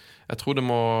 Jeg tror det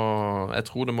må jeg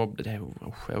er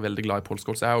jo veldig glad i Paul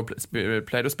Scholes. Jeg har jo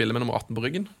pleid å spille med nummer 18 på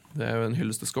ryggen. Det er jo en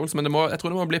hyllest til Scholes. Men jeg tror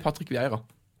det må bli Patrick Vieira.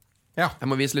 Ja. Jeg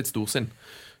må vise litt storsinn.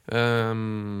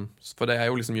 For det er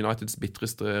jo liksom Uniteds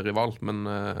bitreste rival. Men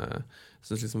jeg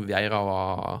synes liksom Vieira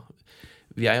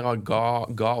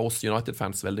ga oss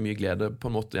United-fans veldig mye glede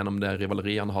på en måte gjennom det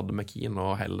rivaleriet han hadde med Keane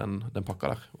og hele den pakka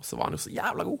der. Og så var han jo så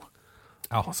jævla god.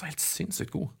 Ja. Han var så helt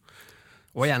sinnssykt god.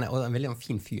 Og en veldig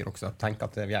fin fyr også. Tenk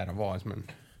at Vieira var som en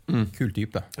kul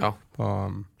type. Ja.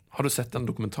 Har du sett den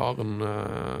dokumentaren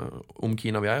om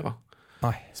Keane og Vieira?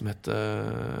 Nei. Som heter,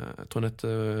 jeg tror den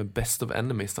heter Best of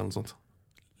Enemies eller noe sånt.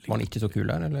 Var han ikke så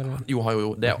kul der, eller? Jo.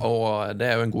 Det er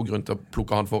jo en god grunn til å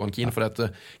plukke han foran Keane, for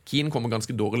Keane kommer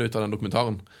ganske dårlig ut av den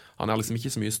dokumentaren. Han er liksom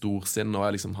ikke så mye storsinn,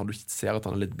 og liksom, du ser at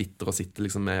han er litt bitter og sitter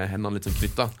liksom med hendene litt sånn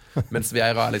knyttet, mens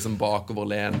Vieira er liksom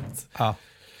bakoverlent. Ja.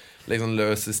 Liksom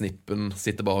løse snippen,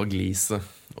 sitter bare og gliser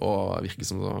og virker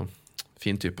som en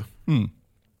fin type.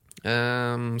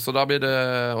 Så da blir det,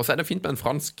 og så er det fint med en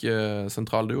fransk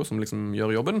sentralduo som liksom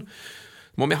gjør jobben.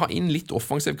 Må vi ha inn litt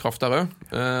offensiv kraft der også,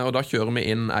 og da kjører vi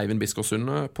inn Eivind Biskår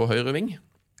Sunde på høyre ving.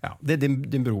 Ja, det er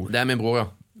din bror. Det er min bror, ja.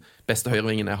 Beste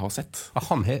høyrevingen jeg har sett. Ja,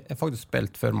 han har faktisk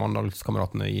spilt for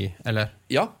Mandalskameratene eller?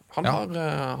 Ja, han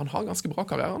har ganske bra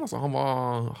karriere. Altså. Han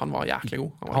var jæklig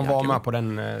god. Han var med på den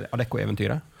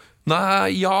Adecco-eventyret?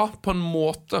 Nei, ja, på en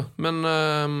måte. Men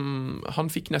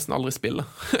han fikk nesten aldri spille.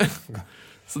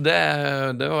 Så det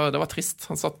var trist.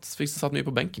 Han fikk satt mye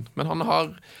på benken. Men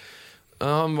han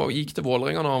gikk til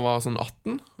Vålerenga når han var sånn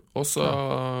 18, og så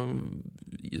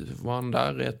var han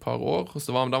der i et par år, og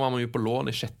da var han mye på lån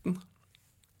i Skjetten.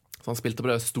 Så han spilte på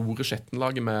det store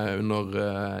Skjetten-laget under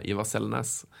Ivar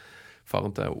Selnes,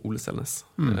 faren til Ole Selnes.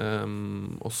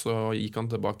 Og så gikk han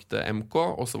tilbake til MK,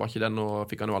 og så var ikke den, og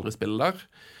fikk han jo aldri spille der.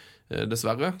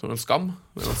 Dessverre, det var en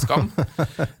skam.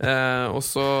 Og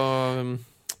så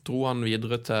dro han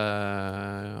videre til,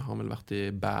 han vel vært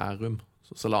i Bærum,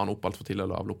 så la han opp alt for tidlig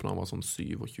og lavlopp når han var sånn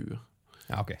 27.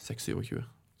 Ja, ok. 6-27.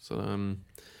 Så,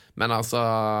 men altså,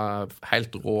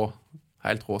 helt rå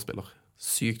spiller.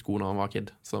 Sykt god når han var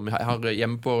kid. Så jeg har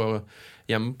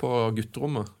hjemme på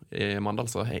gutterommet i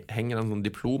Mandal, så henger den sånn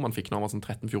diplom han fikk når han var sånn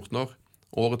 13-14 år.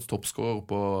 Årets toppskårer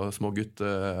på smågutt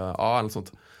A eller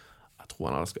sånt. Jeg tror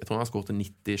han har skåret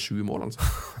 97 mål altså,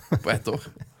 på ett år.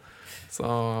 Så,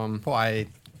 på ei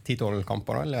 10-12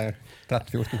 kamper da, eller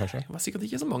 13-14 kanskje? Det var sikkert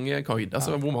ikke så mange,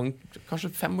 altså hvor mange,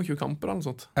 kanskje 25 kamper eller noe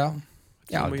sånt. Ja,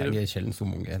 det er sjelden så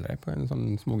mange heller på en sånn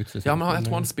småguttsesong. Ja, men jeg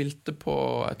tror han spilte på,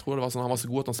 det var sånn, han var så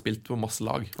god at han spilte på masse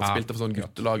lag. Han spilte for sånn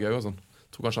guttelag også og sånn.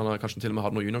 Jeg tror kanskje til og med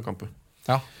hadde noen juniorkamper.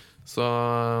 Ja. Så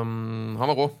han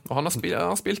var rå. Og han har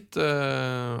spilt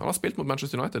mot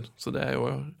Manchester United, så det er jo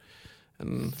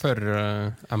for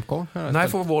MK? Nei,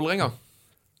 for Vålerenga.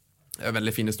 Det er en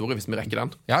veldig fin historie hvis vi rekker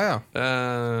den. Ja.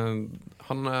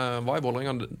 Han var i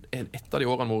Vålerenga et av de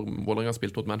årene hvor Vålerenga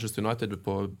spilte mot Manchester United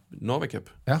på Norway Cup.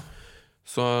 Ja.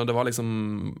 Så det var liksom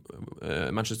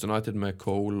Manchester United med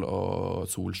Cole og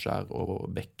Solskjær og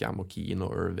Beckham og Keane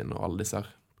og Irvin og alle disse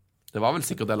her. Det var vel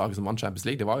sikkert det laget som vant Champions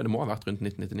League. Det må ha vært rundt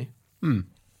 1999.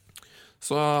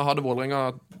 Så hadde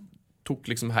Vålerenga tok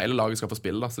liksom hele laget skal få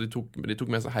spille da. Så de tok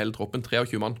med seg hele troppen,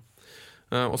 23 mann.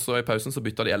 Og så i pausen så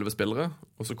bytta de 11 spillere,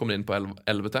 og så kom de inn på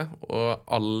 11 til, og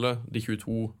alle de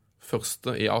 22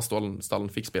 første i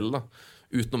A-stallen fikk spille da,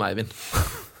 utenom Eivind.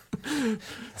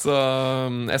 Så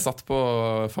jeg satt på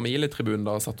familietribunen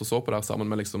da, og satt og så på der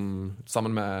sammen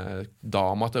med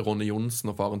dama til Ronny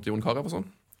Jonsen og faren til Jon Karev og sånn.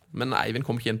 Men Eivind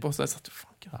kom ikke inn på, så jeg satt,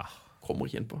 kommer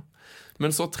ikke inn på.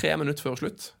 Men så 3 minutter før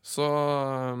slutt, så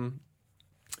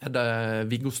er det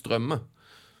Viggo Strømme,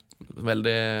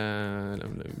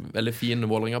 veldig fin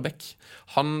Vålerenga-bekk.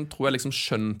 Han tror jeg liksom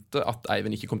skjønte at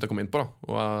Eivind ikke kom til å komme inn på da.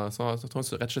 Og så tror han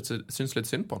rett og slett syntes litt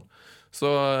synd på han. Så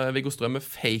Viggo Strømme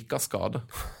faka skade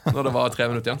når det var 3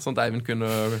 minutter igjen, sånn at Eivind kunne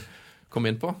komme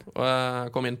inn på.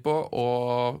 Og kom inn på,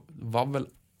 og var vel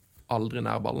aldri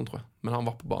nær ballen, tror jeg. Men han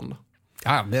var på banen da.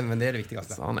 Ja, men det det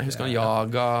viktigste. Så jeg husker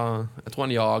jeg tror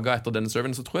han jaga etter denne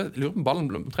serven. Så tror jeg lurer på ballen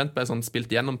omtrent ble sånn spilt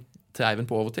gjennom til Eivind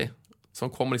på overtid. Så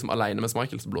han kommer liksom alene med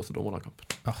Michael, så blåser dommeren av kampen.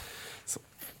 Ja.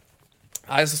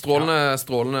 Så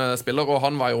strålende spiller, og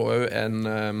han var jo en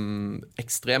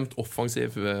ekstremt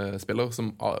offensiv spiller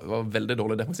som var veldig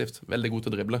dårlig defensivt, veldig god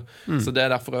til å drible. Så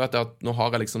det derfor jeg vet at nå har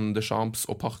jeg liksom Deschamps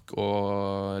og Park og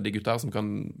de gutta her som kan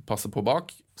passe på bak,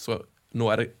 så nå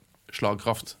det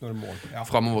slagkraft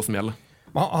fremover som gjelder.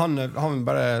 Han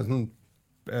bare sånn,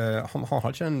 han har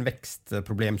ikke en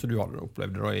vekstproblem som du hadde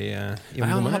opplevd da i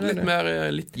ungdommen? Han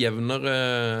hadde litt jevnere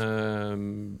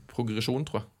progresjon,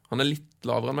 tror jeg. Han litt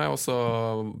lavere enn meg, og så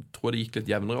tror jeg det gikk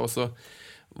litt jevnere, og så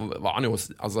var han jo,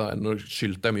 altså nå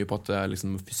skyldte jeg mye på at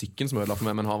liksom fysikken som ødela for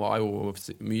meg, men han var jo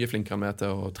mye flinkere enn meg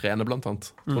til å trene blant annet.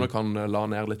 Jeg tror nok han la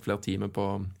ned litt flere timer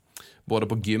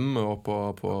både på gym og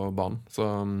på banen, så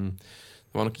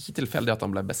det var nok ikke tilfeldig at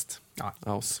han ble best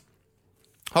av oss.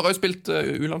 Har jo spilt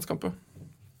U-landskamper,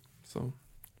 så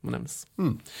må nevnes.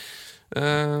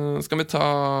 Skal vi ta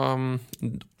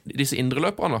disse indre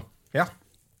løperne da? Ja.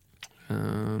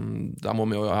 Der må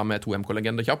vi jo ha med 2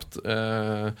 MK-legender kjapt.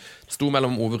 Det sto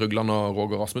mellom Ove Rugland og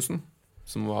Roger Rasmussen,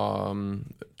 som var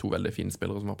 2 veldig fine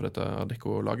spillere som var på dette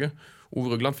Adecco-laget. Ove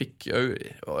Rugland fikk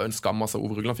en skam, altså.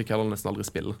 Ove Rugland fikk heller nesten aldri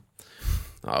spille.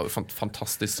 Ja,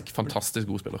 fantastisk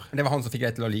god spiller. Det var han som fikk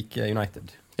deg til å like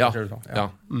United? Ja.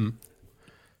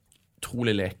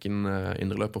 Utrolig leken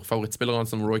indreløper.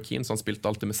 Favorittspilleren som Roy Keane, så han spilte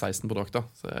alltid med 16 på drakta,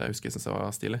 så jeg husker jeg synes det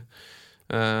var stilig.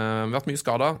 Vi har vært mye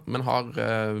skadet, men har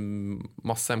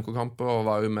masse MK-kamper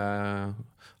og har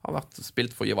vært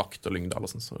spilt for Givakt og Lyngdal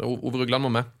og sånn, så Ove Rugland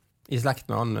må med. I slekt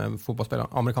med han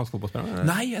amerikansk fotballspiller?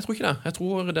 Nei, jeg tror ikke det. Jeg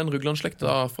tror den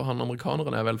Rugland-slekta for han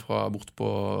amerikaneren vel fra bort på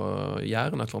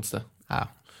Jæren et eller annet sted. Ja.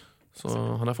 Så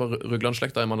han fra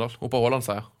Rugland-slekta i Mandal, oppe på Håland,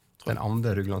 sier jeg. Den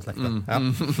andre Rugland-slekta.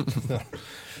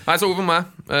 Nei, så over med.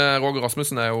 Roger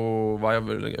Rasmussen var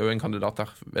jo en kandidat her.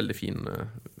 Veldig fin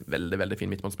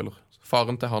midtbanespiller.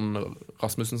 Faren til han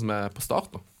Rasmussen som på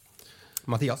start nå.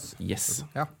 Mathias. Yes.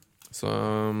 Ja. Så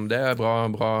det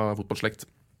bra fotballslekt.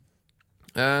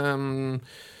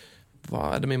 Hva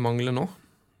det vi mangler nå?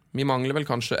 Vi mangler vel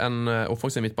kanskje en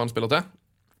offensiv midtbanespiller til.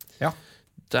 Ja.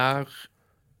 Der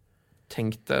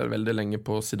tenkte jeg veldig lenge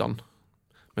på Zidane.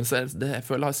 Men jeg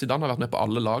føler at Zidane har vært med på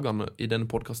alle lagene i denne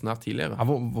podcasten her tidligere. Jeg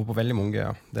var på veldig mange,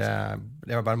 ja. Det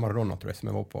var bare Maradona, tror jeg,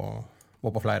 som jeg var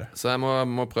på flere. Så jeg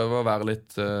må prøve å være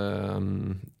litt jeg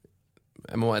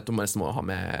må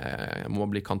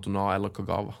bli Cantona eller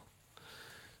Kagawa.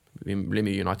 Vi blir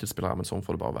mye United-spillere, men sånn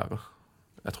får det bare være.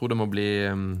 Jeg tror det må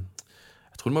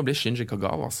bli Shinji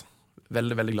Kagawa, altså.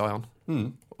 Veldig, veldig glad i han.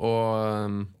 Og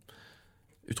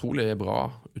utrolig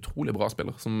bra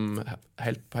spiller, som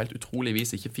på helt utrolig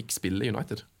vis ikke fikk spille i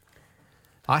United.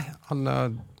 Nei, det var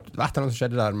et eller annet som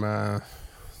skjedde der med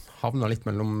havna litt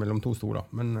mellom 2 stoler,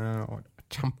 men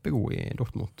kjempegod i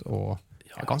Dortmund, og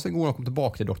ganske god å komme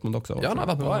tilbake til Dortmund også. Ja, det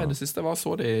har vært bra i det siste. Jeg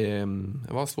så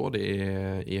det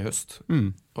i høst,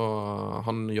 og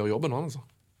han gjør jobben han, altså.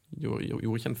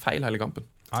 Gjorde ikke en feil hele kampen.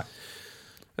 Nei.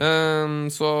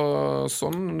 Så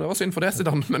sånn, det var synd for det,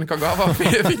 Zidane, men Kagawa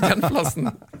fikk den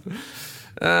plassen.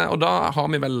 Og da har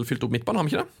vi vel fylt opp midtbanen, har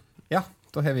vi ikke det? Ja,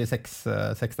 da har vi 6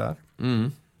 der.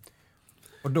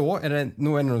 Og da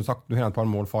nå det sagt, du har et par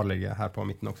målfarlige her på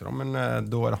midten også, men da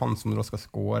det han som da skal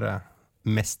skåre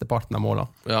mesteparten av måla.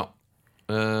 Ja.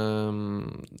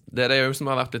 Det jo som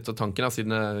har vært litt av tanken her,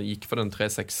 siden jeg gikk for den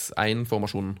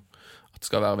 3-6-1-formasjonen, at det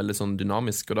skal være veldig sånn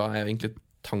dynamisk, og da egentlig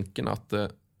tanken at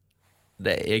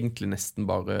det egentlig nesten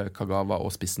bare Kagawa og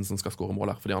spissen som skal skåre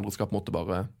mål her, for de andre skal på en måte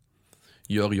bare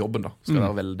gjøre jobben da.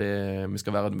 Vi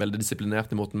skal være veldig disiplinert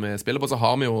i måten vi spiller på. Så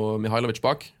har vi jo Mihailovic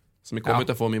bak, som vi kommer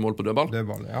til å få mye mål på dødball.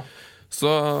 Ja. Så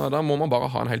da må man bare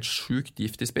ha en helt sjukt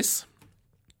giftig spiss.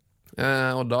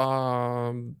 Og da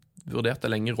vurderte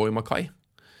jeg lenge Roy Mackay.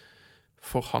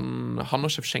 For han og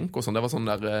Shevchenko, det var sånn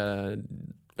der,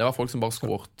 det var folk som bare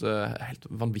skåret helt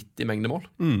vanvittig mengde mål.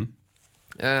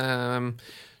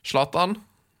 Zlatan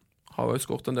har jo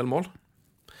skåret en del mål,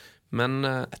 men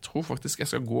jeg tror faktisk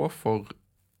jeg skal gå for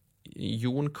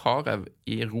Jon Carew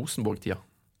i Rosenborg-tida.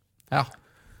 Ja.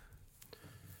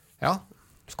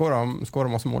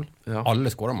 Skåret masse mål. Ja. Alle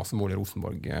skåret masse mål i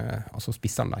Rosenborg. Altså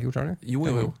spisserne der, gjorde det? Jo.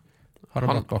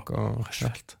 Han bak og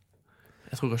Røsfeldt.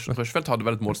 Jeg tror Røsfeldt hadde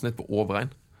vel et målsnitt på over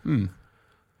 1.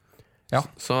 Ja.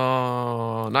 Så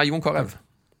nei, Jon Carew.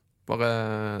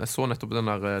 Jeg så nettopp den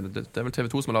der. Det vel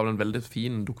TV 2 som har lavet en veldig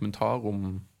fin dokumentar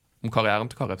om karrieren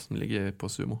til Carew, som ligger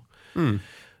på Sumo.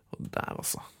 Og der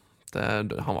altså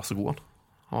han var så god.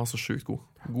 Han var så sjukt god.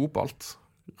 God på alt.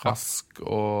 Rask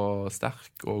og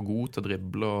sterk og god til å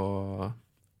drible og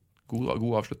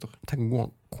God avslutter. Tenk hvor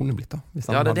han kunne blitt da,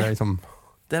 hvis han Ja, det er hadde det. liksom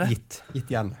Det er det.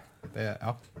 gitt igjen.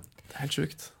 Ja. Det er helt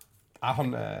sjukt. Nei,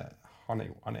 han er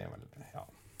vel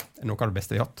noe av det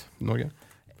beste vi har hatt i Norge.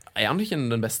 Er han ikke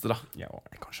den beste, da? Ja,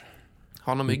 kanskje.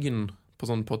 Han og Myggen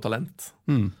på talent.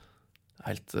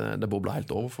 Det bobla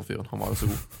helt over for fyren. Han var jo så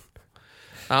god.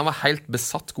 Nei, han var helt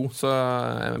besatt god. Så,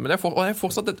 men det er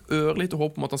fortsatt et ørlite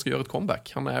håp om at han skal gjøre et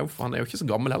comeback. Han er jo ikke så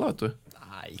gammel heller, vet du.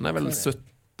 Nei, Han er vel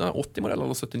 80-modell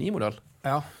eller 79-modell.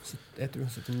 Ja, jeg tror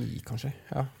 79 kanskje.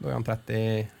 Ja, da er han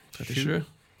 37.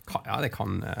 Ja, det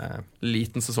kan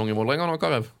Liten sesong i Vålerenga nå,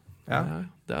 Karev. Ja.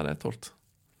 Det er det tålt.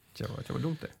 Ikke var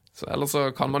dumt det. Så ellers så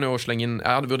kan man jo slenge inn.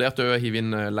 Jeg hadde vurdert å hive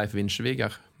inn Leif Vinsjevig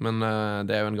her, men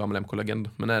det er jo en gammel MK-legend.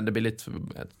 Men det blir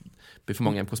for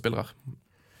mange MK-spillere.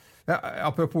 Ja,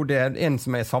 apropos det, en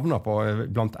som jeg savner på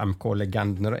blant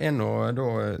MK-legendene, er nå da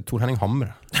Tor Henning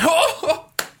Hamre.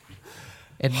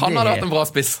 Han hadde hatt en bra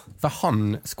spiss. For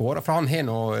han skårer, for han har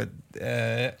nå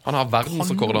Han har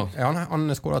verdensrekorder. Ja,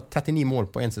 han skåret 39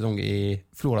 mål på en sesong i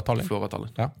Flora Tallinn.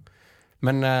 Ja.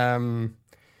 Men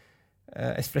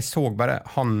jeg så bare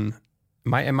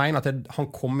jeg mener at han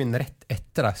kom inn rett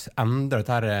etter å endre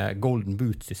dette her Golden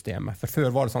Boot-systemet. For før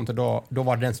var det sånn at da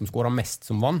var det den som skåret mest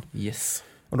som vann. Yes.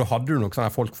 Og da hadde du nok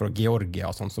sånne folk fra Georgia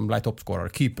og sånn, som ble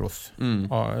toppskårere. Kypros.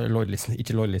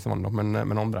 Ikke Lloyd Lissevann,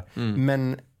 men andre.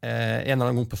 Men en eller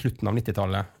annen gang på slutten av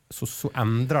 90-tallet så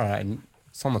endret det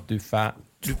sånn at du får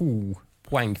 2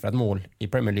 poeng for et mål i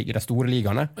Premier League, i de store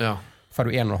ligaene. Ja. Får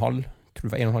du 1,5. Tror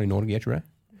du får 1,5 i Norge, tror du det?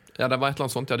 Ja, det var et eller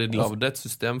annet sånt. Ja, de lagde et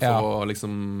system for å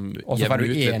liksom og så får du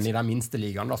jevne ut litt. 1 i de minste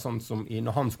ligaene, sånn som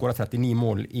når han skåret 39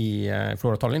 mål i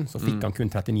Flora Tallinn, så fikk han kun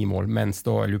 39 mål, mens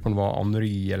da, jeg lurer på om det var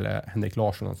Anry eller Henrik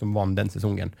Larsson som vann den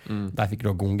sesongen. Der fikk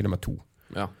du da gonge det med 2.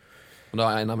 Ja. Og da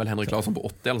er vel Henrik Larsson på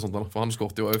 80 eller sånt, for han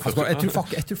skårte jo over.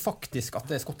 Jeg tror faktisk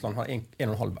at Skottland har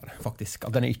 1,5 bare, faktisk.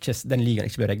 At den ligaen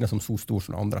ikke ble regnet som så stor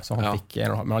som den andre, så han fikk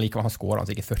 1,5, men allikevel han skåret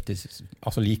altså ikke 40,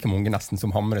 altså like mange nesten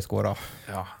som Hamre skåret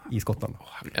i Skottland.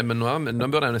 Men nå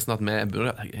burde jeg nesten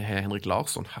Henrik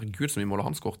Larsson. Herregud, så mye mål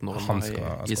han skårte når han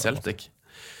var i Celtic.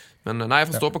 Men nei,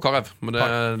 jeg forstår på Karev, men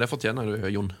det fortjener du,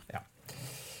 Jon.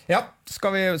 Ja,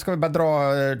 skal vi bare dra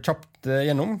kjapt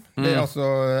gjennom. Det er altså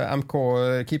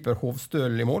MK-keeper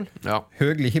Hovstøl i mål. Ja.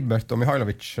 Høgli, Hibbert og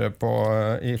Mihailovic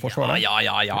i forsvaret.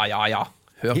 Ja.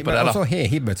 Hør på det, da. Og så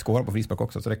har Hibbert skåret på frispark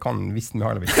også, så det kan, hvis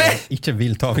Mihailovic ikke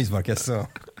vil ta frisparket,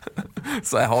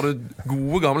 så jeg har du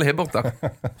gode gamle Hibbert da.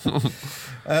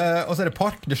 Og så er det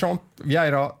Park, Deschamps,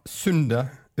 Vieira, Sunde,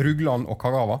 Rugland og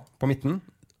Kagawa på midten,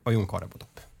 og Jon Carew på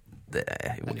topp.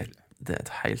 Det er et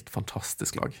helt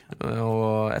fantastisk lag.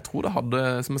 Og jeg tror det hadde,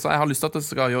 som jeg sa, jeg har lyst til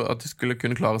at de skulle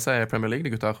kunne klare seg i Premier League,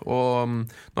 de gutter. Og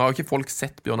nå har jo ikke folk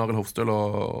sett Bjørn Arild Hofstøl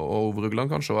og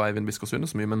Rugland kanskje, og Eivind Bisker Sunde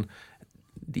så mye, men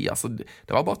det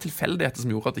var bare tilfeldigheter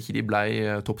som gjorde at ikke de ble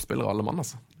toppspillere alle mann,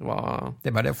 altså. Det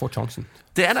er bare det å få sjansen.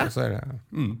 Det er det. Så er det.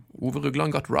 Ove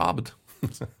Rugland got robbed.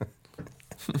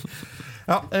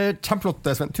 Ja,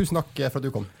 kjempeflott, Sven. Tusen takk for at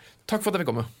du kom. Takk for at jeg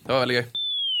fikk komme. Det var veldig gøy.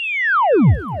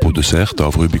 Produsert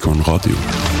av Rubicon Radio.